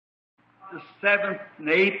the 7th and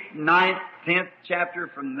 8th, 9th, 10th chapter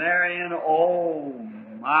from there in. Oh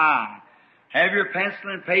my. Have your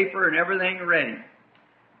pencil and paper and everything ready.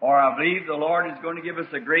 For I believe the Lord is going to give us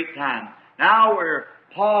a great time. Now where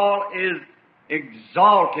Paul is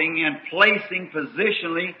exalting and placing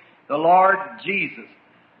positionally the Lord Jesus.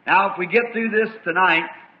 Now if we get through this tonight,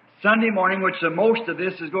 Sunday morning, which the most of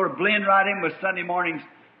this is going to blend right in with Sunday morning's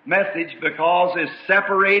message because it's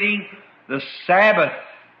separating the Sabbath.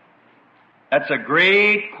 That's a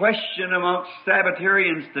great question amongst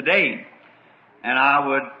Sabbatarians today. And I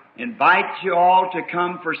would invite you all to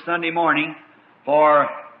come for Sunday morning for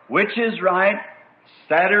which is right,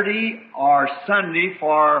 Saturday or Sunday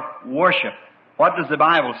for worship. What does the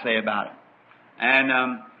Bible say about it?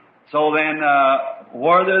 And so then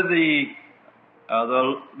whether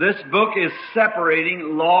this book is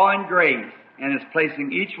separating law and grace and is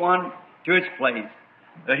placing each one to its place.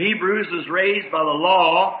 The Hebrews was raised by the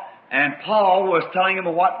law, and Paul was telling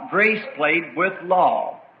them what grace played with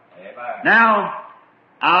law. Amen. Now,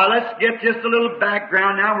 let's get just a little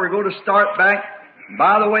background now. We're going to start back.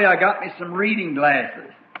 By the way, I got me some reading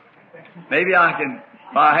glasses. Maybe I can,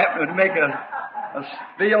 if I happen to make a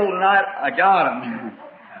spiel tonight, I got them.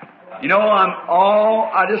 You know,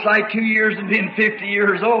 I just like 2 years and being 50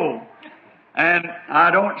 years old. And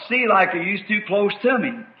I don't see like I used to close to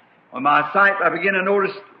me. When my sight, I began to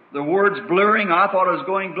notice the words blurring. I thought I was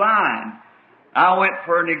going blind. I went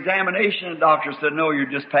for an examination, and the doctor said, "No, you're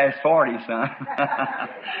just past 40, son."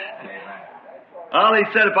 Well, he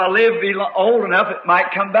said if I live be old enough, it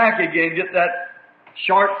might come back again, get that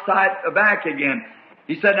short sight back again.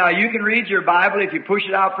 He said, "Now you can read your Bible if you push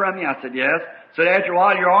it out from you." I said, "Yes." Said, "After a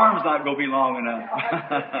while, your arm's not going to be long enough."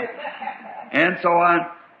 And so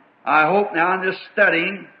I hope now I'm just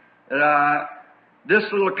studying that this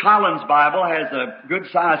little Collins Bible has a good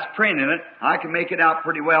sized print in it. I can make it out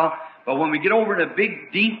pretty well. But when we get over to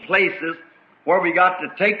big, deep places where we got to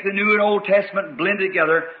take the New and Old Testament and blend it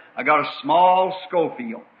together, I got a small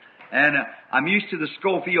Scofield. And I'm used to the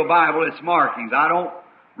Scofield Bible, its markings. I don't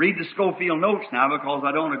read the Scofield notes now because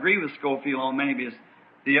I don't agree with Scofield on many of his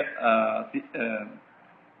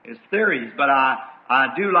theories. But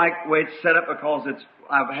I do like the way it's set up because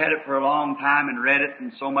I've had it for a long time and read it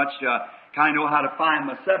and so much kind of know how to find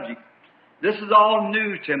my subject. This is all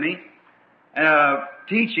new to me,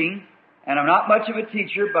 teaching, and I'm not much of a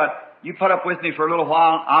teacher, but you put up with me for a little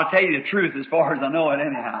while. I'll tell you the truth as far as I know it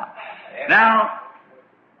anyhow. Now,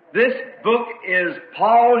 this book is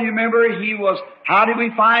Paul, you remember, how did we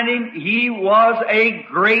find him? He was a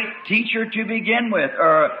great teacher to begin with,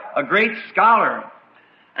 or a great scholar.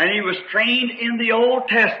 And he was trained in the Old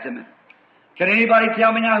Testament. Can anybody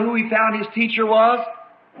tell me now who he found his teacher was?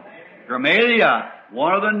 Gamaliel,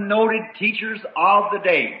 one of the noted teachers of the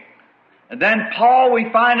day. And then Paul, we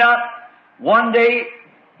find out one day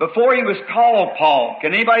before he was called Paul.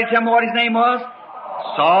 Can anybody tell me what his name was?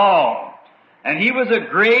 Saul. And he was a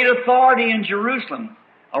great authority in Jerusalem,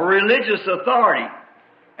 a religious authority.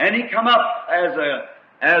 And he come up as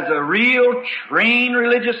a real trained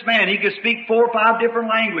religious man. He could speak 4 or 5 different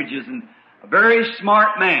languages and a very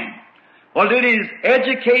smart man. Well, did his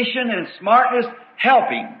education and smartness help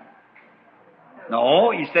him? No,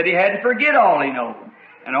 he said he had to forget all he knows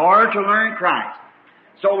in order to learn Christ.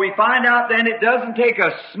 So we find out then it doesn't take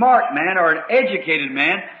a smart man or an educated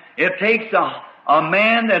man. It takes a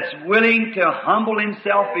man that's willing to humble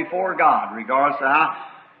himself before God, regardless of how.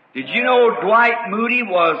 Did you know Dwight Moody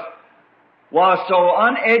was so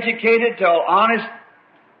uneducated till honest,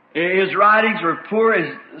 his writings were poor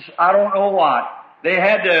as I don't know what. They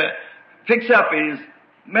had to fix up his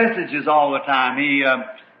messages all the time.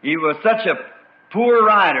 He was such a poor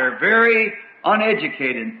writer, very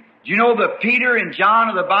uneducated. Do you know that Peter and John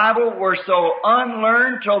of the Bible were so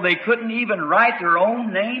unlearned till they couldn't even write their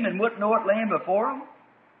own name and wouldn't know what lay before them?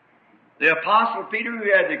 The Apostle Peter,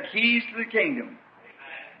 who had the keys to the kingdom,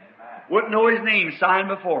 wouldn't know his name signed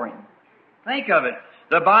before him. Think of it.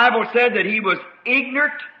 The Bible said that he was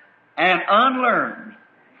ignorant and unlearned.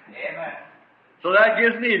 Amen. So that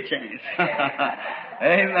gives me a chance.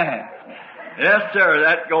 Amen. Yes, sir.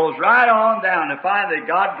 That goes right on down to find that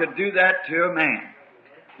God could do that to a man.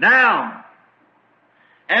 Now,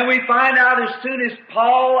 and we find out as soon as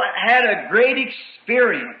Paul had a great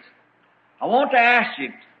experience. I want to ask you,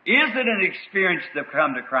 is it an experience to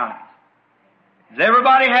come to Christ? Does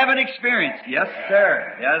everybody have an experience? Yes,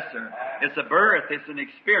 sir. Yes, sir. It's a birth. It's an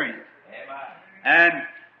experience. And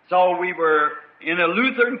so we were in a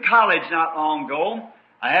Lutheran college not long ago.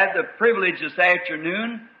 I had the privilege this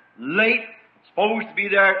afternoon, late, supposed to be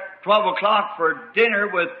there at 12 o'clock for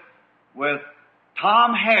dinner with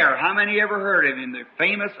Tom Hare. How many ever heard of him? The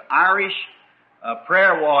famous Irish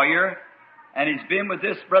prayer warrior. And he's been with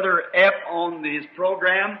this Brother Epp on his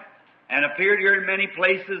program and appeared here in many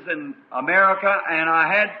places in America. And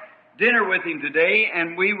I had dinner with him today,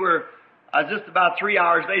 and we were just about 3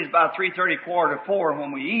 hours late. It's about 3:30, 4:45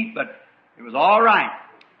 when we eat, but it was all right.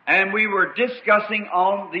 And we were discussing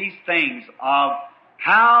on these things of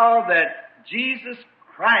how that Jesus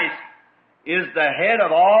Christ is the head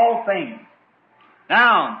of all things.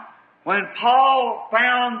 Now, when Paul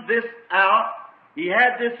found this out, he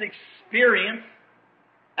had this experience,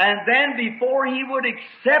 and then before he would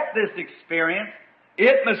accept this experience,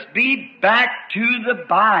 it must be back to the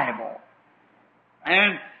Bible.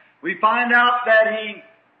 And we find out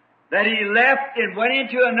that he left and went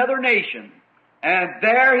into another nation. And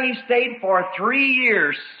there he stayed for 3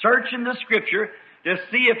 years searching the Scripture to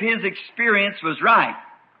see if his experience was right.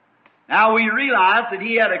 Now we realize that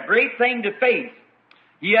he had a great thing to face.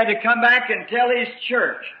 He had to come back and tell his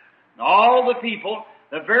church, all the people,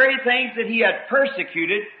 the very things that he had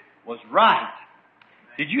persecuted was right.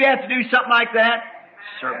 Did you have to do something like that?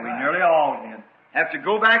 Certainly, nearly all did. Have to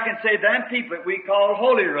go back and say, them people that we call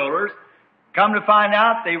holy rollers, come to find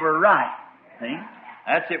out they were right. See?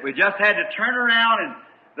 That's it. We just had to turn around, and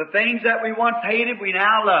the things that we once hated, we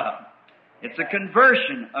now love. It's a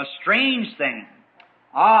conversion, a strange thing.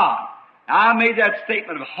 I made that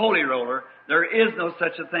statement of holy roller. There is no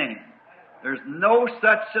such a thing. There's no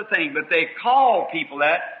such a thing. But they call people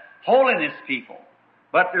that holiness people.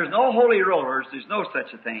 But there's no holy rollers. There's no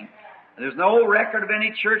such a thing. There's no record of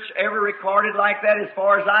any church ever recorded like that as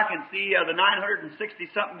far as I can see of the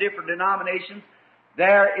 960-something different denominations.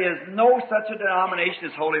 There is no such a denomination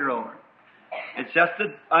as Holy Roller. It's just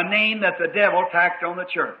a name that the devil tacked on the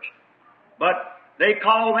church. But they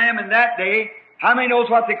call them in that day, how many knows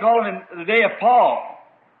what they call them in the day of Paul?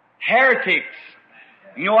 Heretics.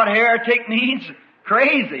 You know what heretic means?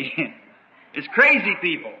 Crazy. It's crazy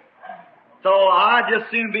people. So I'd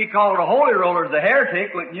just soon be called a Holy Roller as a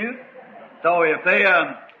heretic, wouldn't you? So if they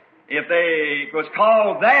was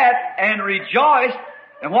called that and rejoiced,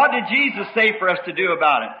 and what did Jesus say for us to do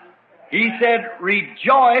about it? He said,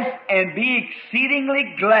 rejoice and be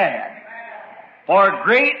exceedingly glad, for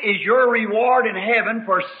great is your reward in heaven,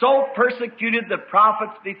 for so persecuted the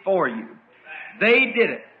prophets before you. They did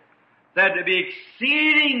it. Said to be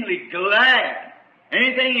exceedingly glad.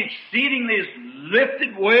 Anything exceedingly is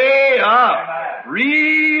lifted way up.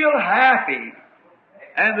 Real happy.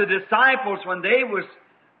 And the disciples, when they was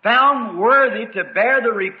found worthy to bear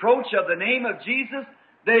the reproach of the name of Jesus,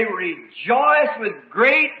 they rejoiced with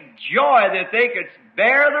great joy that they could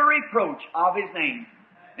bear the reproach of His name.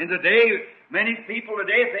 In today, many people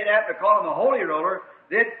today, if they'd have to call Him a holy roller,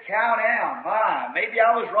 they'd cow down. My, maybe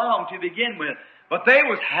I was wrong to begin with. But they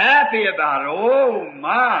was happy about it. Oh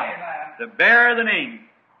my, to bear the name.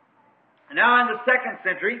 And now in the 2nd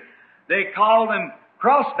century, they called them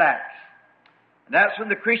crossbacks. And that's when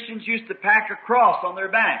the Christians used to pack a cross on their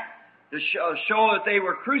back to show that they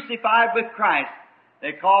were crucified with Christ.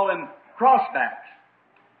 They call them crossbacks.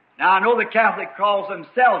 Now I know the Catholic calls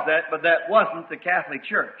themselves that, but that wasn't the Catholic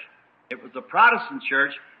Church. It was the Protestant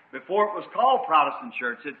Church. Before it was called Protestant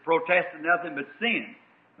Church, it protested nothing but sin.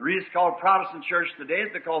 The reason it's called Protestant Church today is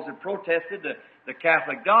because it protested the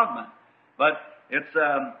Catholic dogma. But it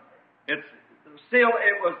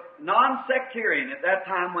was non-sectarian at that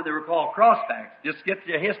time when they were called crossbacks. Just get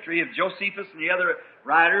the history of Josephus and the other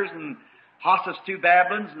writers and Hossus II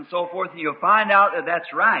Babylons and so forth, and you'll find out that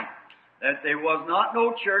that's right. That there was not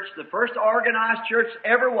no church. The first organized church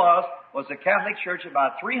ever was the Catholic Church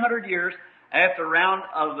about 300 years after the round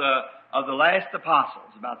of the last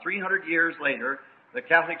apostles. About 300 years later, the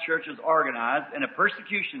Catholic Church was organized, and a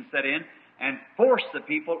persecution set in and forced the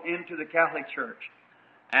people into the Catholic Church.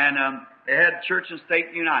 And they had church and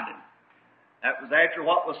state united. That was after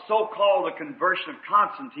what was so-called the conversion of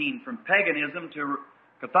Constantine from paganism to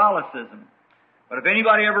Catholicism. But if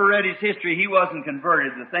anybody ever read his history, he wasn't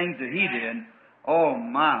converted. The things that he did, oh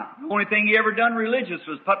my. The only thing he ever done religious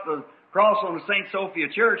was put the cross on the St. Sophia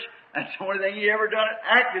Church. That's the only thing he ever done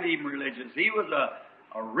acted even religious. He was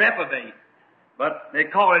a reprobate. But they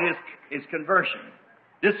call it his conversion.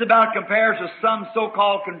 This about compares with some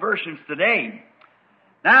so-called conversions today.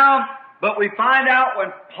 Now, but we find out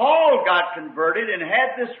when Paul got converted and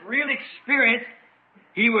had this real experience,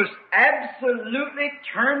 he was absolutely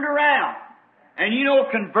turned around. And you know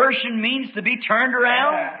conversion means to be turned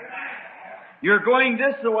around? You're going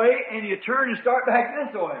this way and you turn and start back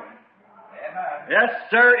this way. Yes,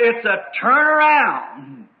 sir, it's a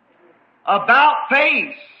turnaround. About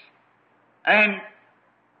face. And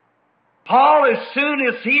Paul, as soon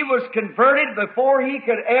as he was converted, before he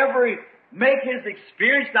could ever make his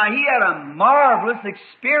experience, now he had a marvelous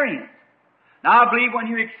experience. Now I believe when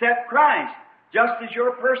you accept Christ, just as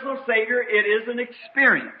your personal Savior, it is an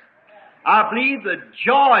experience. I believe the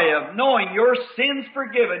joy of knowing your sins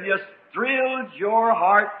forgiven just thrills your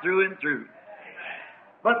heart through and through.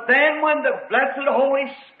 But then when the blessed Holy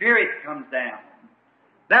Spirit comes down,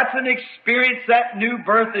 that's an experience, that new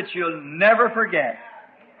birth that you'll never forget.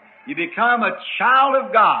 You become a child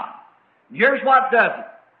of God. Here's what does it.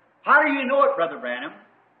 How do you know it, Brother Branham?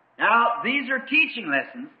 Now, these are teaching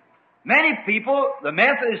lessons. Many people, the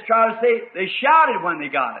Methodists try to say they shouted when they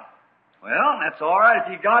got it. Well, that's all right.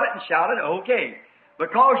 If you got it and shouted, okay.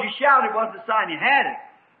 Because you shouted wasn't a sign you had it.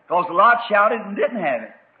 Because a lot shouted and didn't have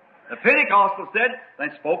it. The Pentecostal said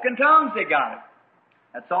they spoke in tongues, they got it.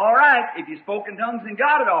 That's all right if you spoke in tongues and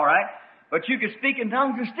got it all right. But you could speak in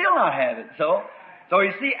tongues and still not have it. So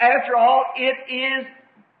you see, after all, it is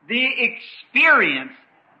the experience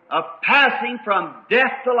of passing from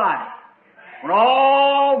death to life. When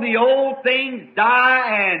all the old things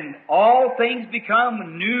die and all things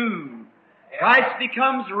become new. Christ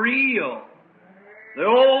becomes real. The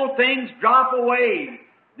old things drop away.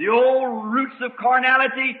 The old roots of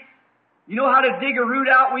carnality. You know how to dig a root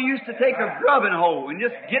out? We used to take a grubbing hoe and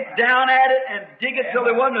just get down at it and dig it till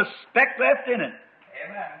there wasn't a speck left in it.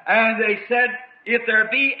 And they said, if there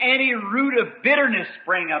be any root of bitterness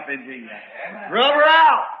spring up into you, rub her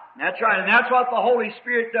out. That's right. And that's what the Holy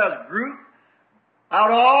Spirit does. Root out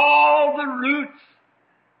all the roots.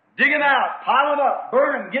 Dig them out. Pile them up.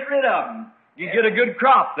 Burn them. Get rid of them. You get a good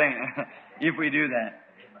crop then, if we do that.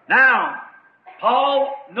 Now,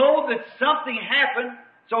 Paul knows that something happened,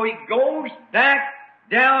 so he goes back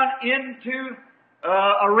down into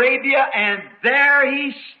Arabia, and there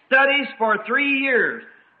he studies for 3 years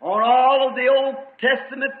on all of the Old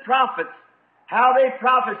Testament prophets, how they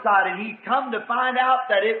prophesied, and he come to find out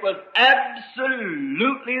that it was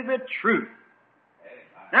absolutely the truth.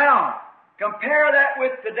 Now, compare that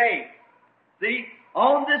with today. See,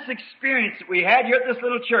 on this experience that we had here at this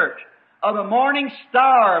little church, of the morning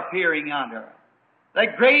star appearing under,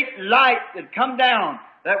 that great light that come down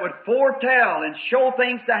that would foretell and show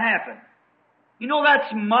things to happen. You know,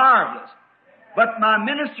 that's marvelous. But my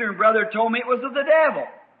minister and brother told me it was of the devil.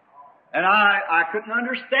 And I couldn't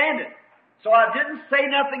understand it. So I didn't say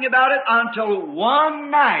nothing about it until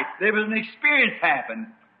one night there was an experience happened.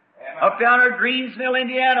 Up down at Greensville,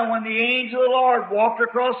 Indiana, when the angel of the Lord walked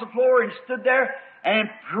across the floor and stood there and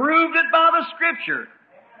proved it by the Scripture.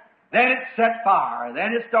 Then it set fire.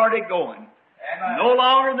 Then it started going. No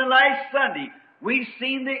longer than last Sunday, we've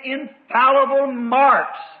seen the infallible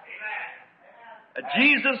marks of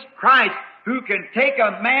Jesus Christ, who can take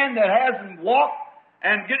a man that hasn't walked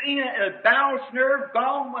and get in a balanced nerve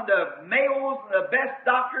gone when the Mayos, the best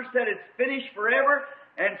doctor said it's finished forever,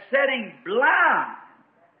 and set him blind.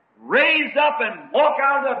 Raise up and walk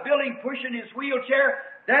out of the building pushing his wheelchair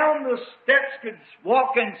down the steps, could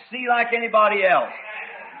walk and see like anybody else.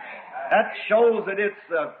 That shows that it's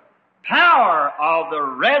the power of the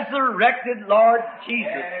resurrected Lord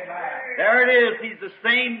Jesus. There it is. He's the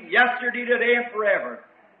same yesterday, today, and forever.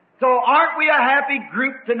 So aren't we a happy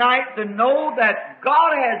group tonight to know that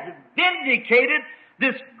God has vindicated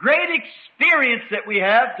this great experience that we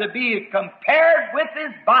have to be compared with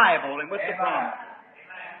His Bible and with the promise.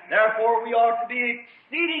 Therefore, we ought to be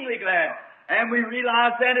exceedingly glad. And we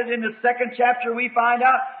realize that in the 2nd chapter we find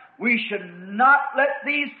out we should not let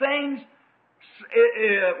these things,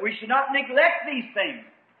 we should not neglect these things.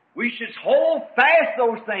 We should hold fast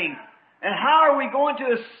those things. And how are we going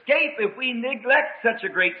to escape if we neglect such a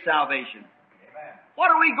great salvation? Amen.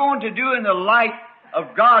 What are we going to do in the light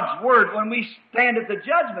of God's Word when we stand at the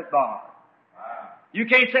judgment bar? Wow. You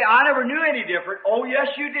can't say, I never knew any different. Oh, yes,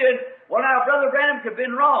 you did. Well, now, Brother Branham could have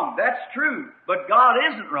been wrong. That's true. But God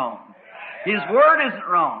isn't wrong. His Word isn't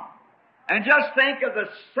wrong. And just think of the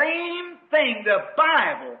same thing, the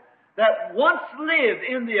Bible, that once lived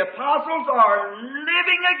in the apostles are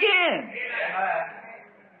living again. Amen.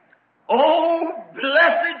 Oh,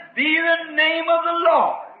 blessed be the name of the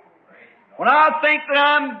Lord. When I think that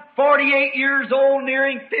I'm 48 years old,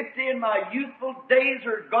 nearing 50, and my youthful days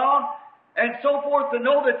are gone, and so forth, to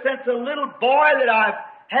know that since a little boy that I've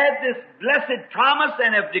had this blessed promise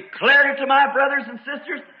and have declared it to my brothers and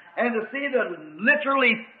sisters, and to see the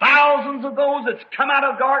literally thousands of those that's come out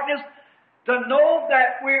of darkness, to know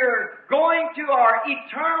that we're going to our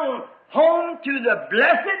eternal home to the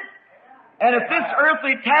blessed. And if this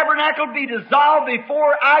earthly tabernacle be dissolved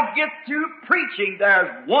before I get through preaching,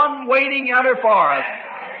 there's one waiting yonder for us.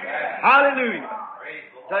 Hallelujah.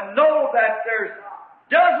 To know that there's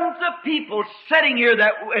dozens of people sitting here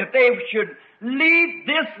that if they should leave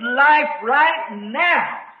this life right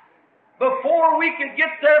now, before we could get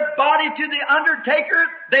their body to the undertaker,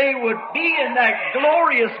 they would be in that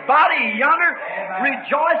glorious body yonder,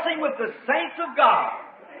 rejoicing with the saints of God,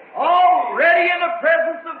 already in the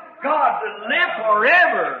presence of God to live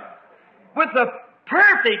forever with the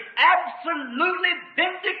perfect, absolutely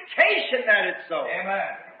vindication that it's so. Amen.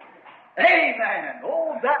 Amen.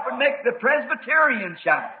 Oh, that would make the Presbyterians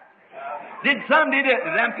shout. Did some, did it?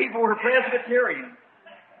 Them people were Presbyterians.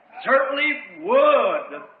 Certainly would.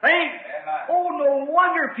 To think. Oh, no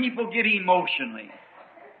wonder people get emotionally.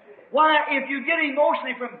 Why, if you get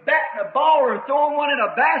emotionally from batting a ball or throwing one in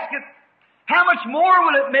a basket, how much more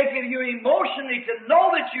will it make you emotionally to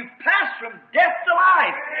know that you've passed from death to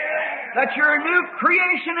life? That you're a new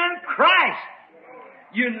creation in Christ.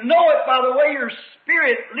 You know it by the way your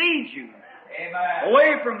spirit leads you. Amen.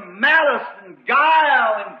 Away from malice and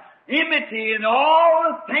guile and enmity and all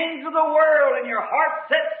the things of the world, and your heart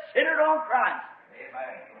set centered on Christ.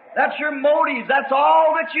 Amen. That's your motives. That's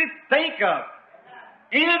all that you think of.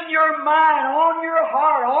 In your mind, on your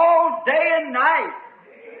heart, all day and night.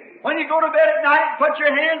 When you go to bed at night, put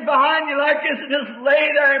your hands behind you like this and just lay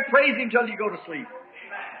there and praise Him till you go to sleep.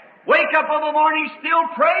 Wake up in the morning still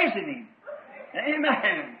praising Him.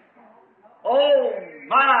 Amen. Oh,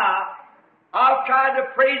 my. I've tried to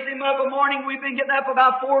praise Him of a morning. We've been getting up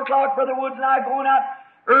about 4 o'clock, Brother Woods and I, going out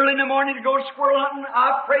early in the morning to go squirrel hunting.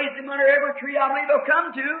 I've praised Him under every tree I believe I'll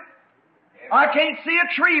come to. I can't see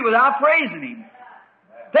a tree without praising Him.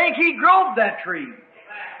 Think He growed that tree.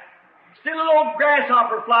 Still a little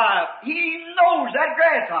grasshopper fly up. He knows that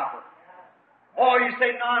grasshopper. Oh, you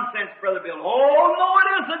say nonsense, Brother Bill. Oh, no, it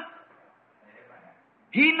isn't.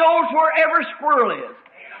 He knows where every squirrel is.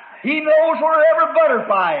 He knows where every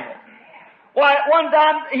butterfly is. Why, one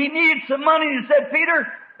time he needed some money and said, Peter,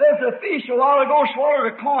 there's a fish a while ago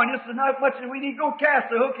swallowed a coin. This is not much, and we need to go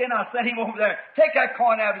cast the hook in. I sent him over there. Take that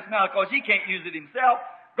coin out of his mouth because he can't use it himself.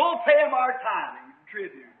 Go pay him our tithing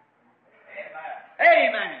tribute.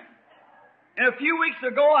 Amen. And a few weeks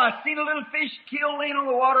ago, I seen a little fish killed laying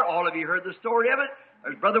on the water. All of you heard the story of it.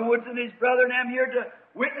 There's Brother Woods and his brother, and I'm here to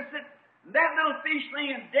witness it. That little fish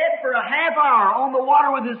laying dead for a half hour on the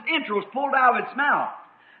water with his entrails pulled out of its mouth.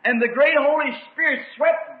 And the great Holy Spirit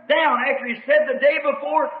swept down after He said the day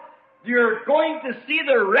before, you're going to see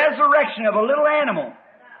the resurrection of a little animal.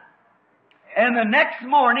 And the next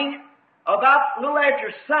morning, about a little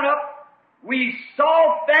after sunup, we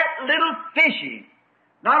saw that little fishy,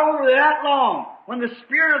 not over that long, when the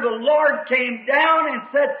Spirit of the Lord came down and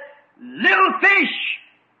said, little fish,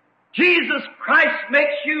 Jesus Christ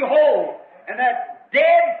makes you whole. And that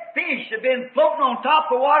dead fish had been floating on top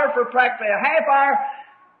of the water for practically a half hour,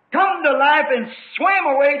 come to life and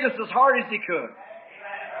swam away just as hard as he could.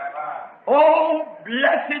 Oh,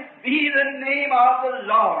 blessed be the name of the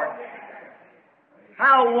Lord.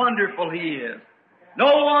 How wonderful He is.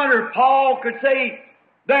 No wonder Paul could say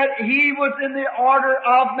that he was in the order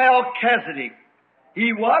of Melchizedek.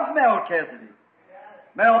 He was Melchizedek.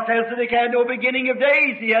 Melchizedek had no beginning of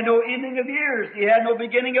days. He had no ending of years. He had no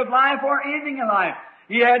beginning of life or ending of life.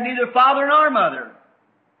 He had neither father nor mother.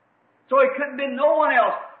 So it couldn't have been no one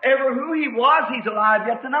else. Ever who He was, He's alive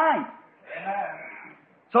yet tonight.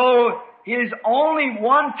 So He's only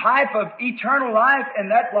one type of eternal life,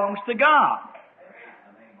 and that belongs to God.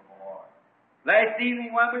 Last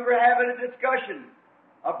evening when we were having a discussion,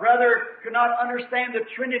 a brother could not understand the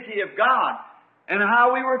Trinity of God and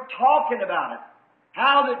how we were talking about it.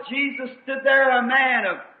 How that Jesus stood there, a man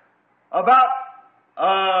of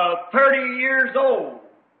about 30 years old.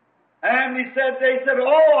 And they said,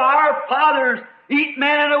 oh, our fathers eat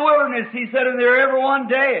manna in the wilderness. He said, and they're every one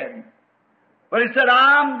dead. But He said,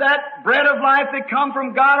 I'm that bread of life that come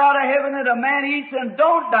from God out of heaven that a man eats and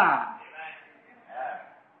don't die.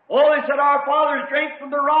 Oh, they said, our fathers drank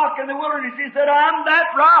from the rock in the wilderness. He said, I'm that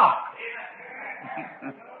rock.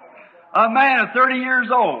 A man of 30 years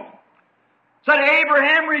old. Said,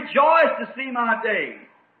 Abraham rejoiced to see my day.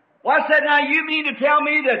 Well, I said, now you mean to tell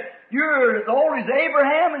me that you're as old as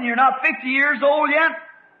Abraham and you're not 50 years old yet?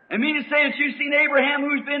 And mean to say that you've seen Abraham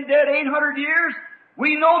who's been dead 800 years?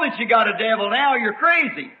 We know that you got a devil now. You're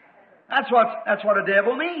crazy. That's what a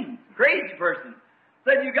devil means. Crazy person.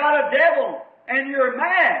 Said you got a devil and you're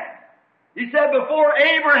mad. He said, before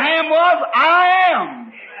Abraham was, I am.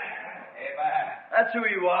 Amen. That's who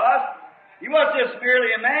he was. He wasn't just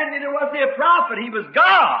merely a man, neither was he a prophet. He was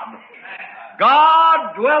God.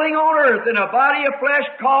 God dwelling on earth in a body of flesh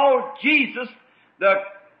called Jesus, the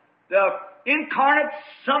incarnate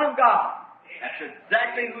Son of God. That's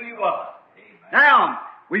exactly who he was. Now,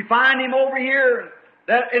 we find him over here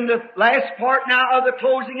that in the last part now of the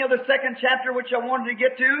closing of the second chapter, which I wanted to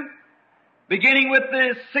get to, beginning with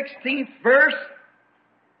the 16th verse,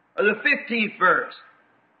 or the 15th verse,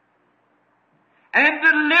 and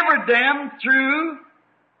delivered them through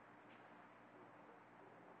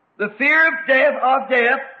the fear of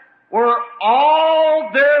death, were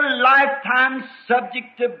all their lifetime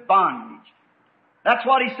subject to bondage. That's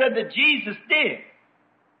what he said that Jesus did.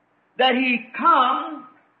 That he come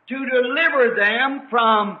to deliver them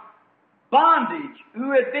from bondage,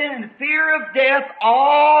 who had been in fear of death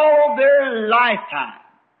all their lifetime.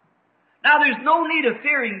 Now there's no need of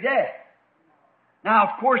fearing death. Now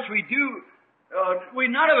of course we do,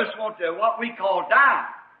 none of us want to, what we call die.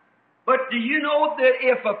 But do you know that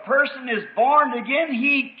if a person is born again,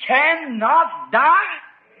 he cannot die?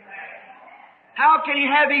 How can he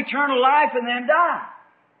have eternal life and then die?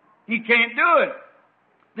 He can't do it.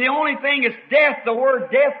 The only thing is death. The word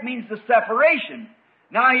death means the separation.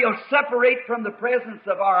 Now he'll separate from the presence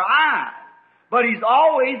of our eyes, but he's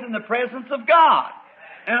always in the presence of God,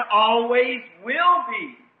 and always will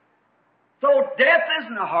be. So death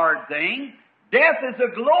isn't a hard thing. Death is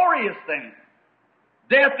a glorious thing.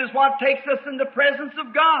 Death is what takes us in the presence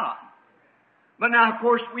of God. But now, of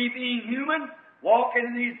course, we being human, walking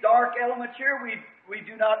in these dark elements here, we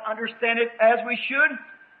do not understand it as we should.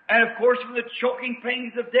 And of course, when the choking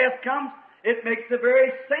pains of death comes, it makes the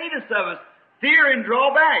very saintest of us fear and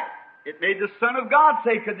draw back. It made the Son of God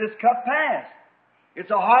say, could this cup pass?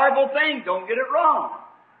 It's a horrible thing, don't get it wrong.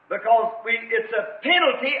 Because it's a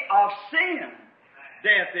penalty of sin,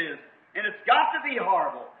 death is. And it's got to be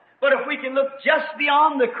horrible. But if we can look just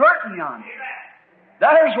beyond the curtain yonder,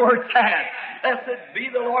 there's where it's at. Blessed be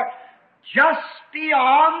the Lord. Just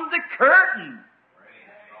beyond the curtain.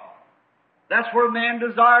 That's where man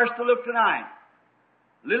desires to look tonight.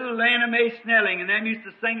 Little Lana Mae Snelling and them used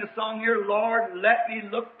to sing a song here, Lord, let me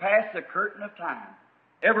look past the curtain of time.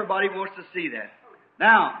 Everybody wants to see that.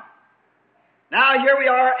 Now here we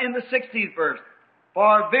are in the 16th verse.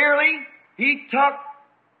 For verily he took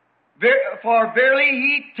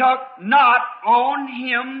not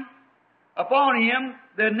upon him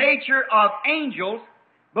the nature of angels,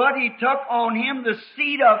 but he took on him the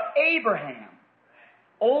seed of Abraham.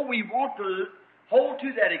 Oh, we want to hold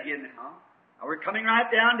to that again now. Now we're coming right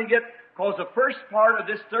down to get, because the first part of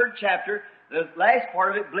this third chapter, the last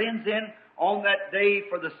part of it blends in on that day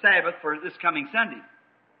for the Sabbath for this coming Sunday.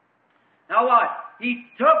 Now what? He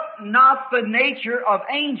took not the nature of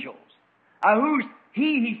angels. Who's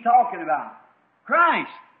he's talking about?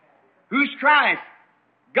 Christ. Who's Christ?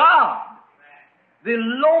 God. The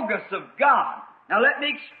Logos of God. Now let me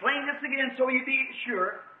explain this again so you be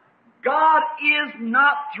sure. God is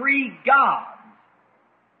not three gods.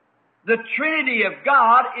 The Trinity of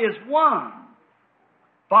God is one.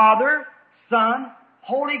 Father, Son,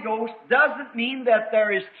 Holy Ghost doesn't mean that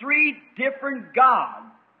there is three different gods.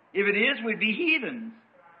 If it is, we'd be heathens.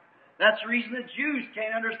 That's the reason the Jews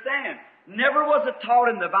can't understand. Never was it taught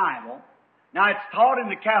in the Bible. Now it's taught in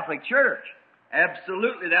the Catholic Church.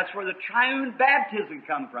 Absolutely, that's where the triune baptism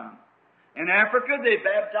come from. In Africa, they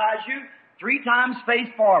baptize you 3 times face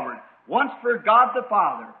forward. Once for God the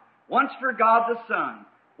Father, once for God the Son,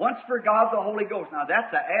 once for God the Holy Ghost. Now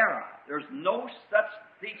that's an error. There's no such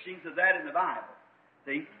teachings of that in the Bible.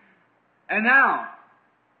 See? And now,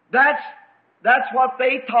 that's what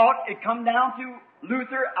they taught. It come down to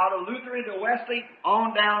Luther, out of Luther into Wesley,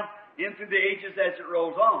 on down into the ages as it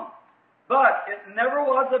rolls on. But it never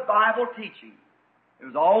was a Bible teaching. It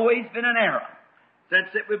was always been an error since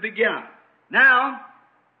it was begun. Now,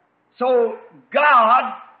 so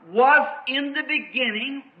God was in the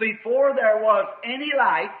beginning, before there was any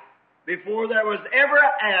light, before there was ever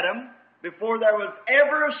an atom, before there was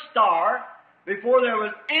ever a star, before there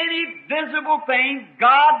was any visible thing,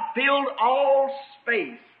 God filled all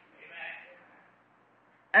space.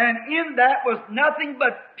 And in that was nothing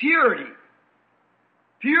but purity,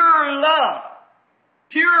 pure love,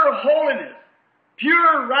 pure holiness,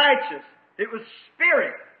 pure righteousness. It was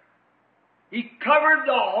spirit. He covered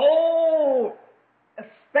the whole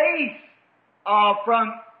space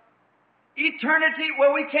from eternity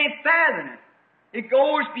where we can't fathom it. It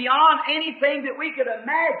goes beyond anything that we could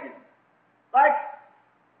imagine. Like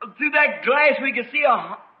through that glass we could see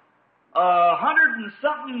 100 and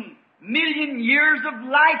something million years of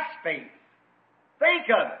light space. Think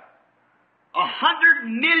of it. 100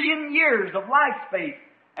 million years of light space.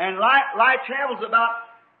 And light travels about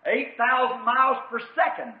 8,000 miles per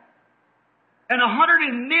second. And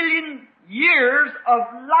 100 million years of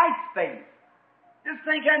light space. Just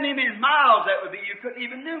think how many miles that would be. You couldn't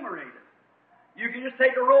even enumerate it. You can just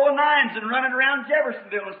take a row of 9s and run it around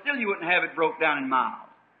Jeffersonville, and still you wouldn't have it broke down in miles.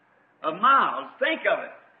 Of miles. Think of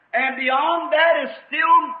it. And beyond that is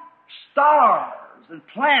still stars and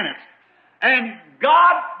planets. And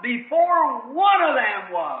God, before one of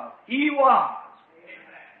them was, He was.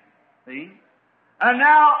 See? And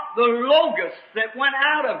now the Logos that went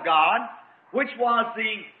out of God, which was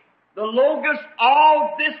the Logos,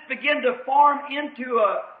 all this began to form into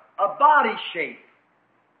a body shape.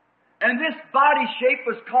 And this body shape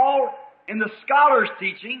was called, in the scholars'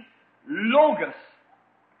 teaching, Logos.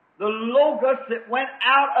 The Logos that went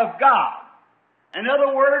out of God. In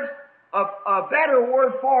other words, a better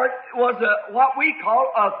word for it was what we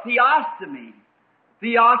call a theostomy.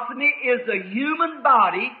 Theostomy is a human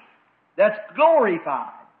body that's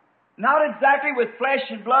glorified. Not exactly with flesh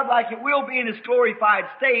and blood like it will be in its glorified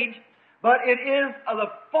stage, but it is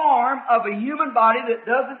the form of a human body that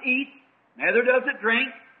doesn't eat, neither does it drink,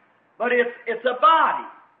 but it's a body.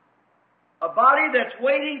 A body that's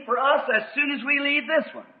waiting for us as soon as we leave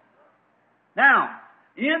this one. Now,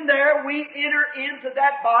 in there we enter into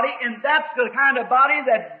that body, and that's the kind of body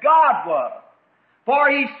that God was. For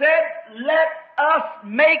He said, let us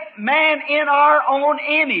make man in our own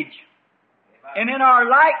image and in our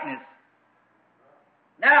likeness.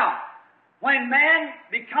 Now, when man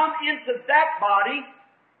become into that body,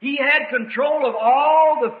 he had control of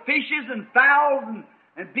all the fishes and fowls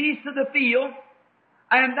and beasts of the field,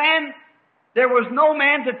 and then there was no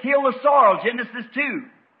man to till the soil, Genesis 2.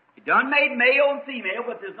 He done made male and female,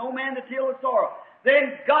 but there's no man to till the soil.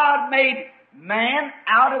 Then God made man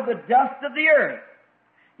out of the dust of the earth.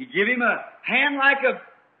 He gave him a hand like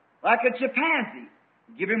a chimpanzee.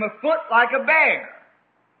 He gave him a foot like a bear.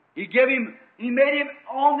 He made him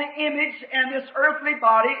on the image, and this earthly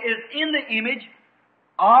body is in the image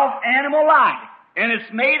of animal life. And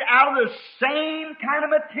it's made out of the same kind of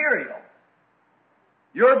material.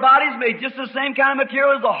 Your body's made just the same kind of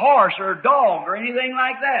material as a horse or a dog or anything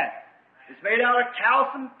like that. It's made out of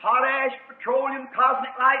calcium, potash, petroleum,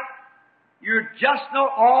 cosmic light. You're just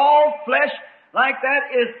not all flesh like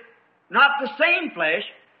that is not the same flesh.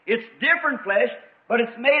 It's different flesh, but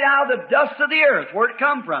it's made out of the dust of the earth, where it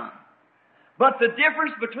come from. But the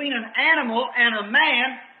difference between an animal and a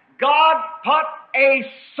man, God put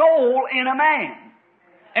a soul in a man.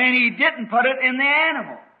 And He didn't put it in the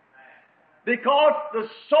animal. Because the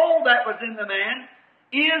soul that was in the man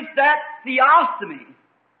is that theostomy.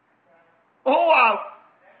 Oh,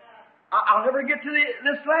 I'll never get to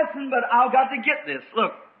this lesson, but I've got to get this.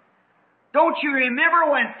 Look, don't you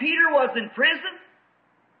remember when Peter was in prison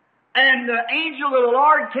and the angel of the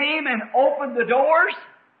Lord came and opened the doors?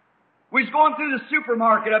 We was going through the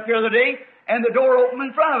supermarket up here the other day, and the door opened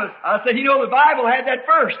in front of us. I said, the Bible had that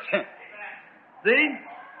first. See?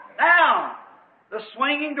 Now, the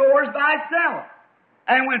swinging doors by itself.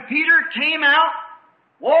 And when Peter came out,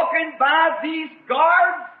 walking by these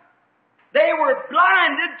guards, they were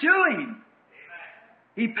blinded to him.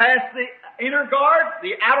 He passed the inner guard,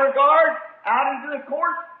 the outer guard, out into the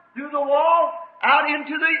court, through the wall, out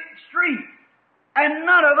into the street. And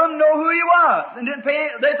none of them know who he was. And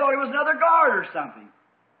they thought he was another guard or something.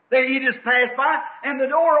 He just passed by, and the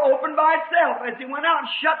door opened by itself as he went out and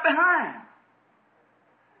shut behind.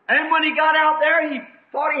 And when he got out there, he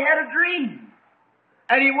thought he had a dream.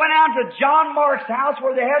 And he went out to John Mark's house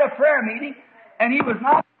where they had a prayer meeting, and he was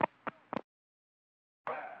not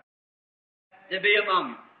to be among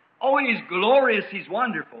them. Oh, he's glorious, he's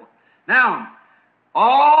wonderful. Now,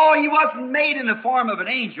 he wasn't made in the form of an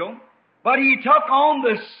angel, but he took on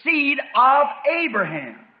the seed of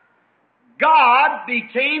Abraham. God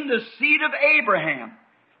became the seed of Abraham.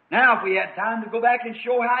 Now, if we had time to go back and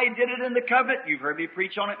show how He did it in the covenant, you've heard me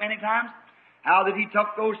preach on it many times, how that He took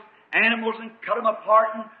those animals and cut them apart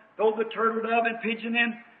and threw the turtle dove and pigeon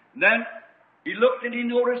in. And then He looked and He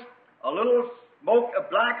noticed a little smoke of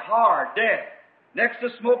black hard, death. Next to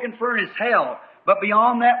smoking furnace, hell. But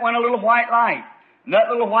beyond that went a little white light. And that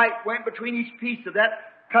little white went between each piece of that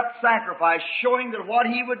cut sacrifice, showing that what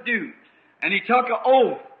He would do. And He took an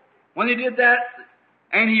oath when He did that,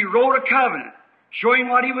 and He wrote a covenant, showing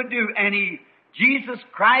what He would do. And Jesus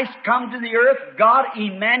Christ come to the earth, God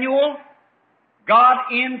Emmanuel, God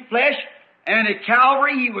in flesh, and at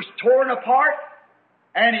Calvary He was torn apart,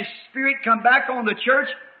 and His Spirit come back on the church,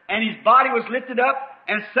 and His body was lifted up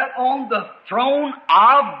and set on the throne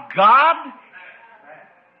of God.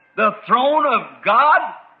 The throne of God.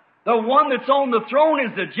 The one that's on the throne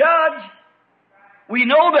is the judge. We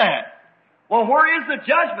know that. Well, where is the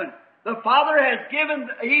judgment? The Father has given,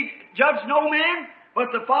 He judged no man, but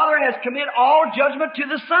the Father has committed all judgment to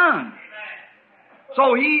the Son.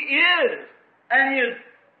 So He is, and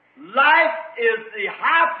His life is the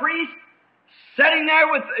high priest sitting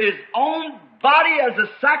there with his own body as a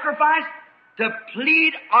sacrifice to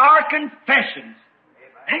plead our confessions.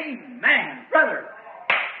 Amen, brother.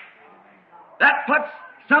 That puts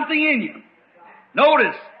something in you.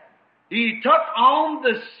 Notice, he took on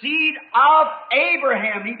the seed of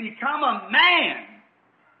Abraham. He became a man.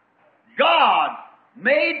 God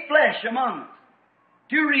made flesh among us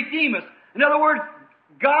to redeem us. In other words,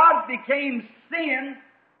 God became sin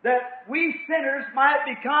that we sinners might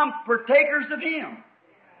become partakers of Him.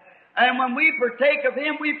 And when we partake of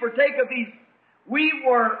Him, we partake of these. We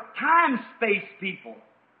were time-space people,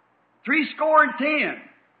 70.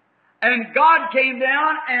 And God came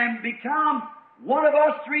down and become one of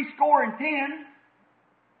us, 70,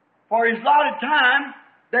 for His allotted time,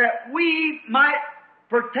 that we might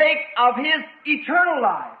partake of His eternal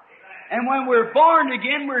life. And when we're born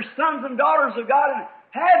again, we're sons and daughters of God and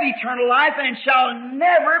have eternal life and shall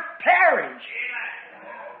never perish.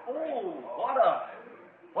 Oh,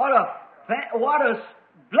 what a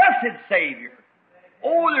blessed Savior.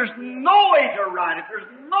 Oh, there's no way to write it.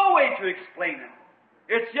 There's no way to explain it.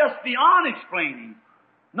 It's just beyond explaining.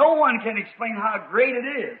 No one can explain how great it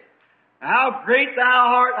is. How great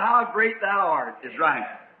how great thou art is right.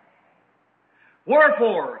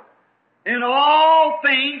 Wherefore, in all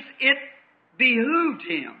things it behooved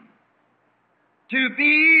Him to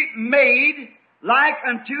be made like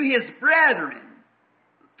unto His brethren.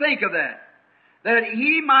 Think of that. That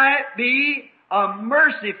He might be a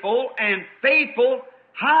merciful and faithful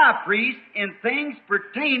high priest in things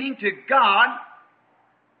pertaining to God.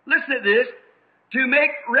 Listen to this. To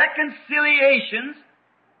make reconciliations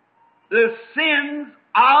the sins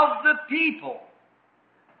of the people.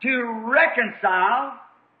 To reconcile.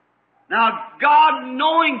 Now, God,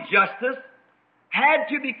 knowing justice, had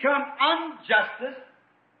to become unjustice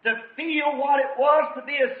to feel what it was to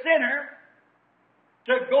be a sinner,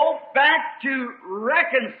 to go back to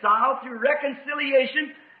reconcile through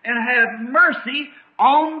reconciliation and have mercy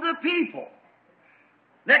on the people.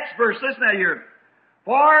 Next verse, listen now here.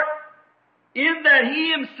 For in that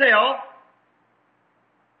He Himself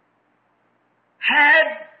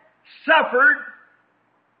had suffered,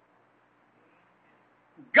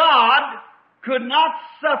 God could not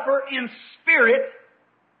suffer in spirit.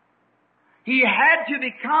 He had to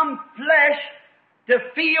become flesh to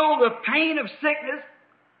feel the pain of sickness,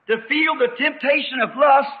 to feel the temptation of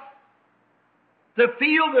lust, to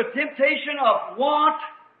feel the temptation of want,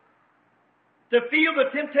 to feel the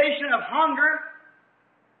temptation of hunger,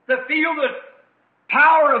 to feel the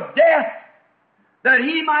power of death, that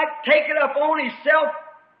He might take it upon Himself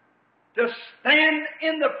to stand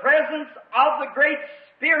in the presence of the great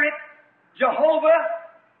Spirit, Jehovah,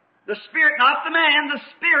 the Spirit, not the man, the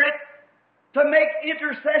Spirit, to make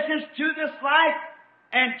intercessions to this life.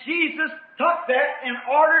 And Jesus took that in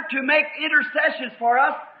order to make intercessions for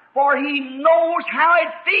us, for He knows how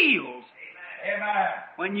it feels. Amen.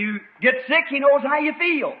 When you get sick, He knows how you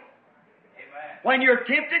feel. Amen. When you're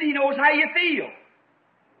tempted, He knows how you feel.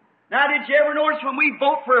 Now, did you ever notice when we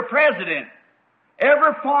vote for a president,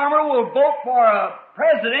 every farmer will vote for a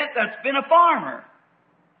president that's been a farmer,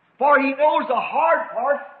 for he knows the hard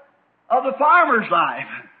parts of the farmer's life.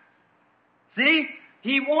 See?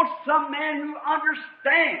 He wants some man who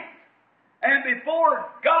understands. And before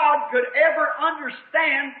God could ever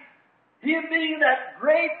understand Him being that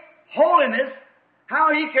great holiness,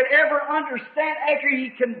 how He could ever understand after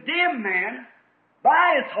He condemned man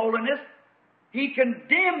by His holiness, He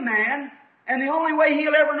condemned man, and the only way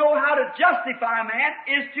He'll ever know how to justify man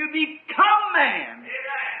is to become man.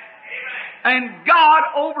 And God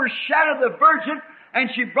overshadowed the virgin, and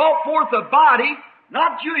she brought forth a body,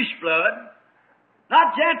 not Jewish blood,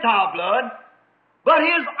 not Gentile blood, but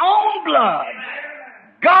His own blood.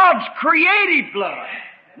 God's creative blood.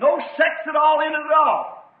 No sex at all in it at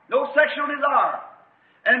all. No sexual desire.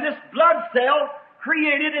 And this blood cell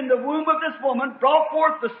created in the womb of this woman brought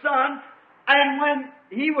forth the Son, and when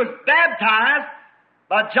He was baptized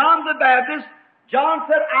by John the Baptist, John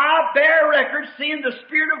said, I bear record, seeing the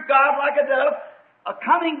Spirit of God like a dove,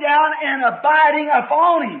 coming down and abiding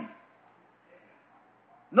upon Him.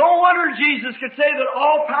 No wonder Jesus could say that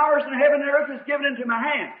all powers in heaven and earth is given into my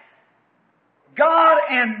hand. God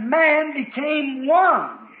and man became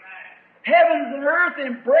one. Heavens and earth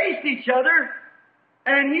embraced each other,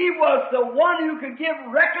 and He was the one who could give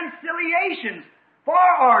reconciliations for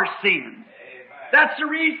our sins. That's the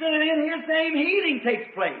reason in His name healing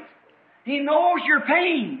takes place. He knows your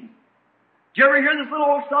pain. Did you ever hear this little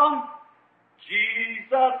old song?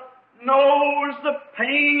 Jesus knows the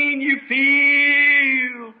pain you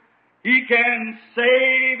feel. He can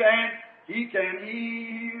save and He can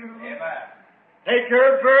heal. Amen. Take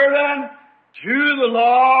your burden to the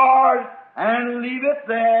Lord and leave it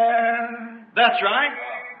there. That's right.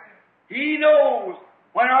 He knows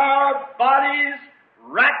when our bodies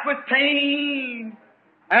racked with pain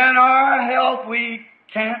and our health we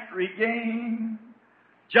can't regain.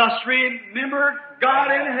 Just remember, God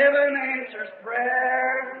in heaven answers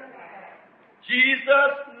prayer.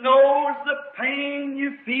 Jesus knows the pain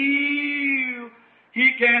you feel.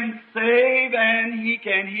 He can save and He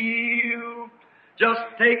can heal. Just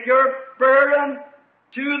take your burden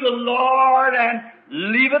to the Lord and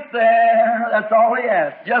leave it there. That's all He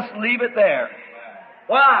asks. Just leave it there.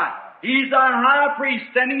 Why? He's a high priest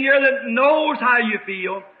standing here that knows how you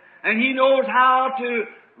feel, and He knows how to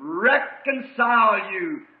reconcile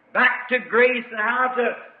you back to grace and how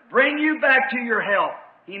to bring you back to your health.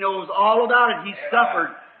 He knows all about it. He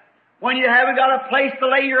suffered. When you haven't got a place to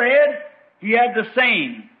lay your head, He had the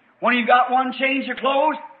same. When you got one change of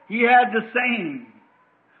clothes, He had the same.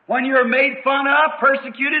 When you were made fun of,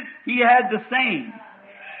 persecuted, He had the same.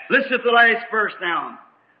 Listen to the last verse now.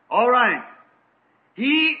 All right.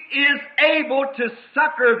 He is able to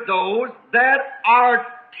succor those that are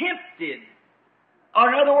tempted. Or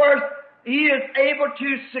in other words, He is able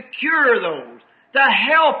to secure those, to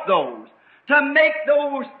help those, to make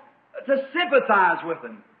those, to sympathize with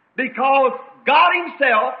them. Because God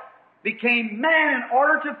Himself became man in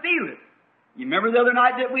order to feel it. You remember the other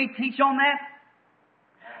night that we teach on that?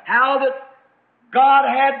 How that God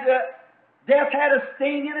had, death had a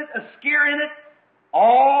sting in it, a scare in it.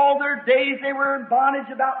 All their days they were in bondage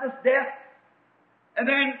about this death. And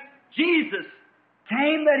then Jesus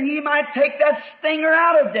came that He might take that stinger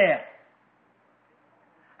out of death.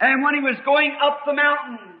 And when He was going up the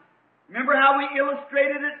mountain, remember how we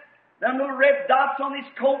illustrated it? Them little red dots on His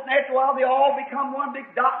coat, and after a while they all become one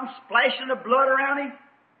big dot and splashing the blood around Him.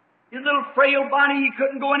 His little frail body, he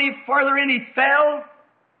couldn't go any further in, he fell.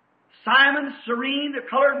 Simon, serene, the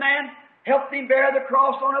colored man, helped him bear the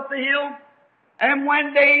cross on up the hill. And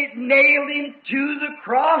when they nailed Him to the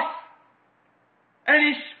cross, and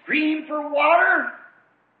he screamed for water,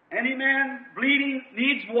 any man bleeding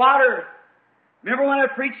needs water. Remember when I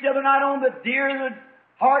preached the other night on the deer in the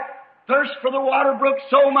heart thirst for the water brook,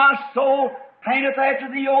 so my soul panteth after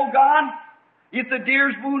Thee, O God. If the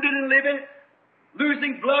deer's wounded and living,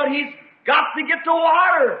 losing blood, he's got to get the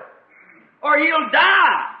water, or he'll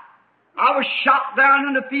die. I was shot down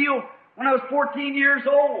in the field when I was 14 years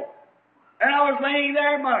old, and I was laying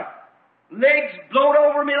there, my legs blowed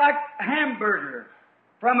over me like a hamburger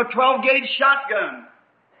from a 12-gauge shotgun.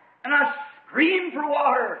 And I screamed for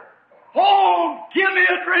water. Oh, give me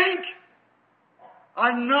a drink.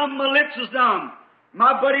 I numbed, my lips was numb.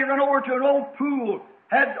 My buddy ran over to an old pool,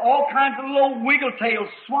 had all kinds of little wiggle tails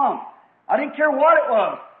swum. I didn't care what it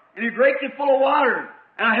was. And he raked it full of water.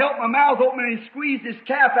 And I held my mouth open and he squeezed his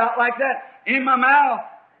cap out like that in my mouth.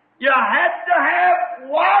 You had to have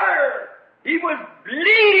water. He was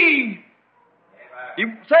bleeding. He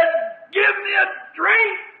said, give me a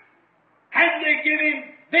drink. And they give him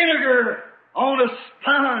vinegar on a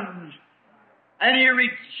sponge. And he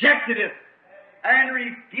rejected it and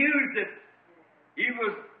refused it. He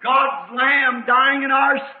was God's Lamb dying in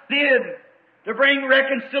our stead to bring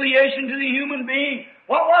reconciliation to the human being.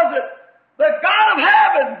 What was it? The God of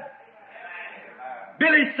heaven.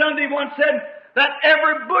 Billy Sunday once said that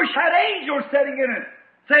every bush had angels sitting in it,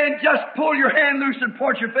 saying, just pull your hand loose and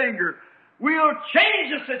point your finger. We'll change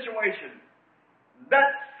the situation. That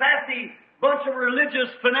sassy bunch of religious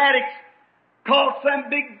fanatics called some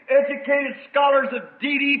big educated scholars of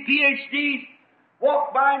D.D., Ph.D.s,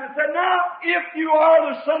 walked by and said, now, if you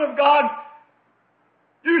are the Son of God,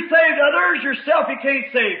 you saved others, yourself you can't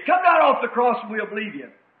save. Come down off the cross and we'll believe you.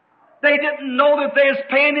 They didn't know that they was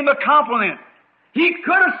paying Him a compliment. He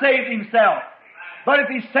could have saved Himself. But if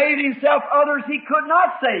He saved Himself, others He could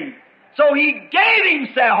not save. So He gave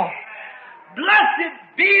Himself. Blessed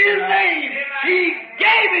be His name. He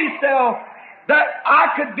gave Himself that I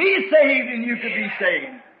could be saved and you could be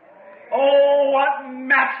saved. Oh, what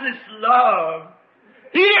matchless love.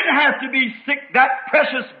 He didn't have to be sick, that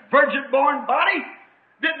precious virgin-born body.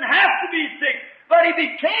 Didn't have to be sick. But He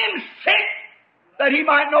became sick that He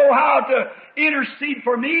might know how to intercede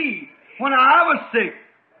for me when I was sick.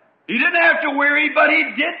 He didn't have to weary, but He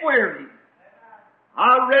did weary.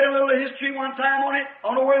 I read a little history one time on it. I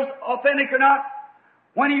don't know whether it's authentic or not.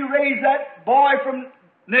 When He raised that boy from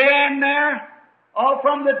Nain there,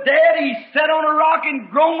 from the dead, He sat on a rock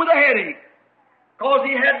and groaned with a headache. Because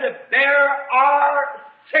He had to bear our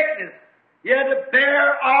sickness. He had to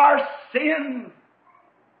bear our sins.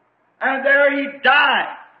 And there He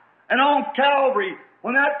died. And on Calvary,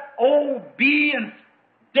 when that old bee and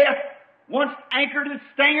death once anchored its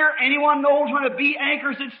stinger, anyone knows when a bee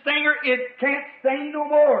anchors its stinger, it can't sting no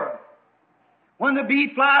more. When the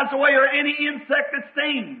bee flies away or any insect that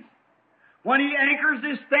stings, when he anchors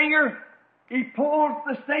his stinger, he pulls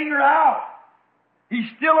the stinger out. He's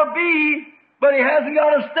still a bee, but he hasn't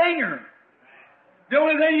got a stinger. The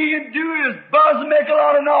only thing he can do is buzz and make a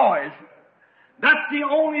lot of noise. That's the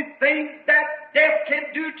only thing that death can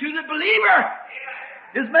do to the believer,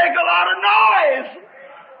 is make a lot of noise.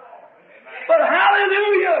 But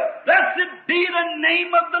hallelujah, blessed be the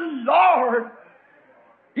name of the Lord.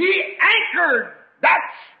 He anchored that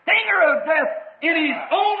stinger of death in His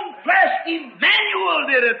own flesh. Emmanuel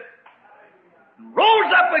did it.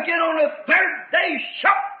 Rose up again on the third day,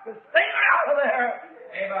 shot the stinger out of there.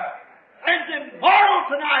 Amen. And immortal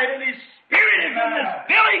tonight, and His Spirit is in this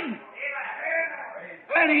building.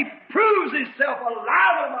 And He proves Himself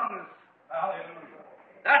alive among us. Hallelujah.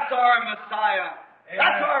 That's our Messiah. Amen.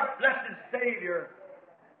 That's our blessed Savior.